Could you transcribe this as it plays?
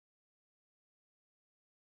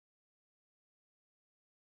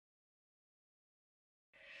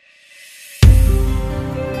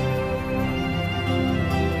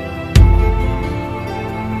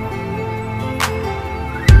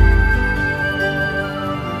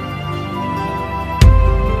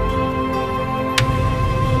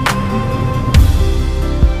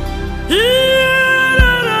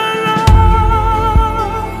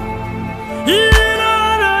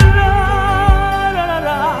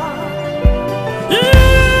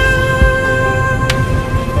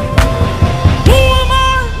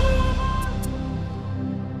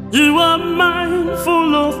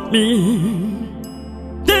me.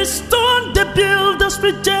 The stone the builders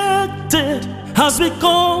rejected has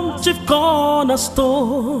become chief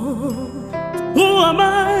cornerstone. Who am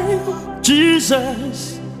I?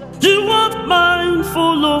 Jesus, you are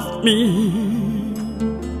mindful of me.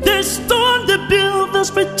 The stone the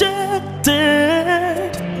builders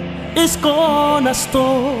rejected is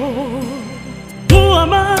cornerstone. Who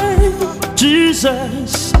am I?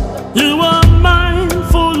 Jesus, you are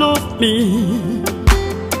mindful of me.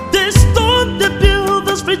 The stone the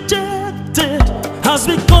builders rejected has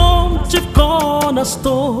become chief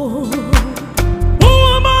cornerstone. Who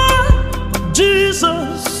am I?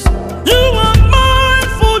 Jesus, you are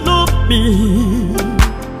mindful of me.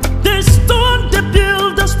 The stone the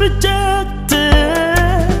builders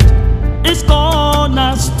rejected is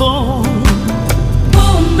cornerstone. Who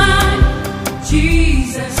am I?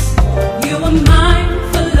 Jesus, you are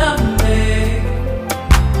mindful of me.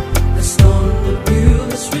 The stone the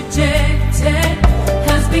builders rejected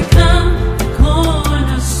has become the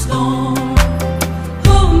cornerstone.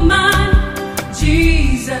 Who am I?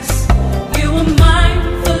 Jesus, you are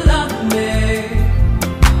mindful of me.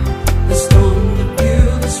 The stone the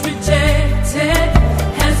builders rejected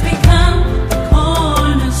has become the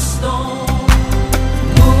cornerstone.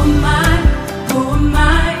 Who am I? Who am I?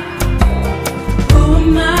 Who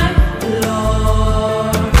am I,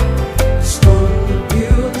 Lord? The stone the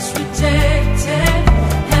builders rejected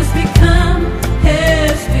has become.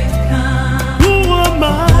 Who am I?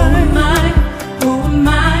 Who am I?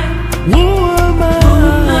 Who am I?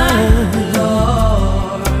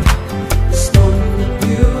 Lord, the stone the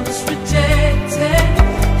builders rejected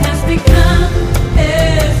has become.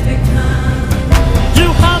 You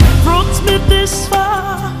have brought me this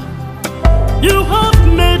far. You have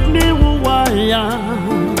made me who I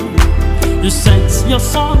am. You sent your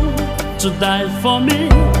son to die for me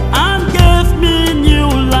and gave me new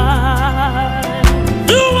life.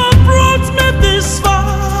 You have brought me this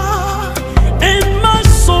far, and my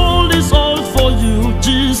soul is all for you,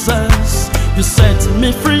 Jesus. You set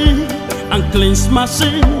me free and cleansed my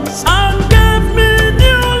sins and gave me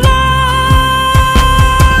new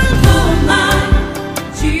life. Who am I?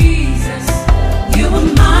 Jesus, you are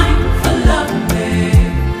mindful of me.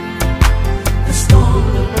 The stone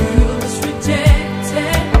the builders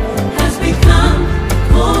rejected has become the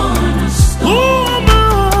cornerstone. Who am I?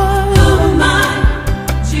 Who am I?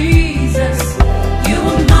 Jesus, you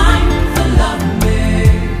are mindful of me.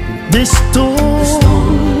 The stone. The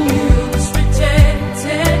stone the builders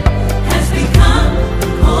rejected has become the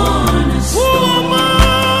cornerstone. Who am I?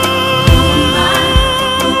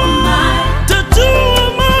 Who am I? That you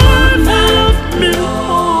are mindful of me, oh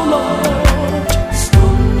Lord. The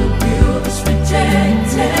stone the builders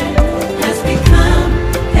rejected has become.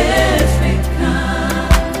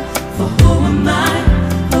 For who am I?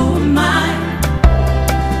 Who am I?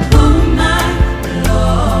 Who am I,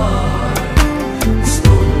 Lord? The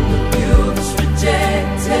stone the builders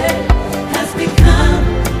rejected has become.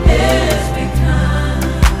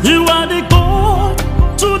 You are the God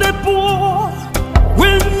to the poor.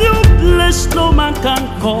 When you bless, no man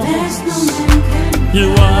can cause. There's no man can. You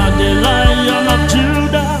are the Lion of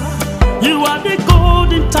Judah. You are the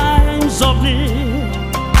God in times of need.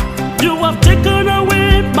 You have taken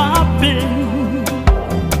away my pain.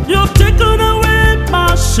 You've taken away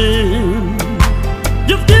my shame.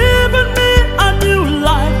 You've given me a new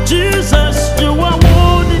life, Jesus. You are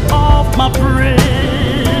worthy of my praise.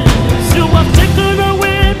 You have taken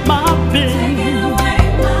away my pain.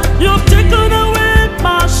 You've taken away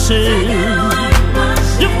my shame.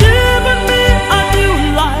 You've given me a new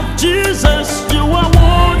life, Jesus. You are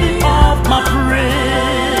worthy of my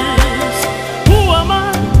praise. Who am I?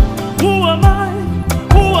 Who am I?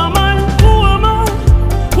 Who am I? Who am I?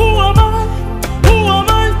 Who am I? Who am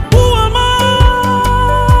I? Who am I?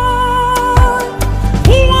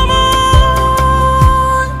 Who am I?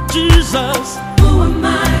 Jesus. Who am I?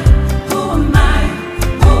 Who am I?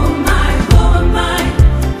 Who am I? Who am I?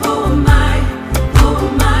 Who am I? Who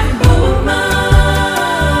am I? Who am I?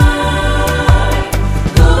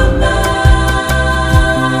 Who am I?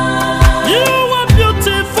 You are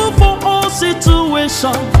beautiful for all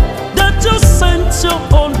situations. That you sent your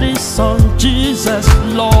only son, Jesus,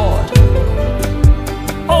 Lord.